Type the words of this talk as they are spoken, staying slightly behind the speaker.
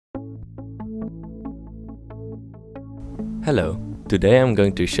Hello, today I'm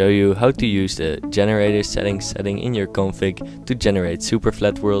going to show you how to use the generator settings setting in your config to generate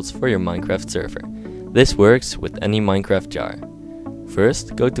superflat worlds for your Minecraft server. This works with any Minecraft jar.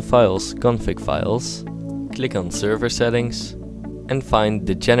 First, go to Files, Config Files, click on Server Settings and find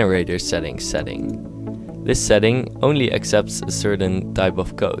the generator settings setting. This setting only accepts a certain type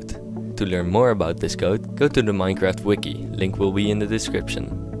of code. To learn more about this code, go to the Minecraft wiki, link will be in the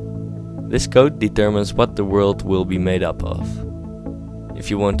description. This code determines what the world will be made up of. If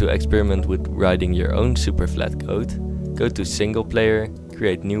you want to experiment with writing your own superflat code, go to Single Player,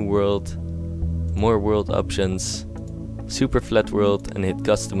 Create New World, More World Options, Superflat World and hit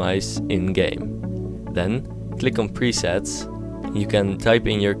Customize in-game. Then click on Presets. You can type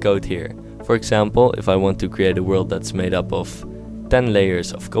in your code here. For example, if I want to create a world that's made up of 10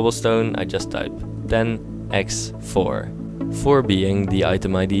 layers of cobblestone, I just type 10x4, 4 being the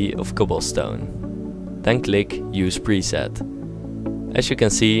item ID of cobblestone. Then click Use Preset. As you can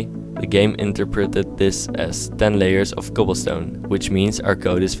see, the game interpreted this as 10 layers of cobblestone, which means our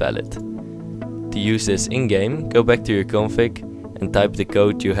code is valid. To use this in-game, go back to your config and type the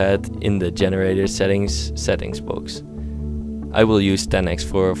code you had in the generator settings box. I will use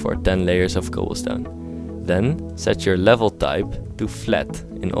 10x4 for 10 layers of cobblestone. Then set your level type to flat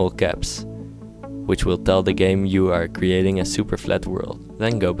in all caps, which will tell the game you are creating a superflat world.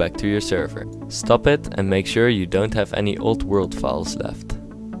 Then go back to your server. Stop it and make sure you don't have any old world files left.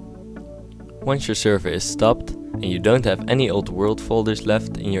 Once your server is stopped and you don't have any old world folders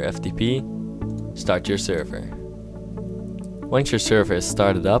left in your FTP, start your server. Once your server is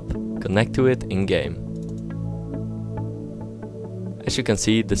started up, connect to it in-game. As you can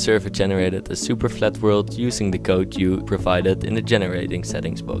see, the server generated a superflat world using the code you provided in the generating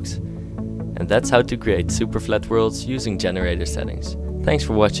settings box. And that's how to create superflat worlds using generator settings. Thanks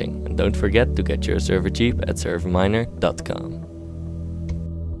for watching and don't forget to get your server cheap at ServerMiner.com.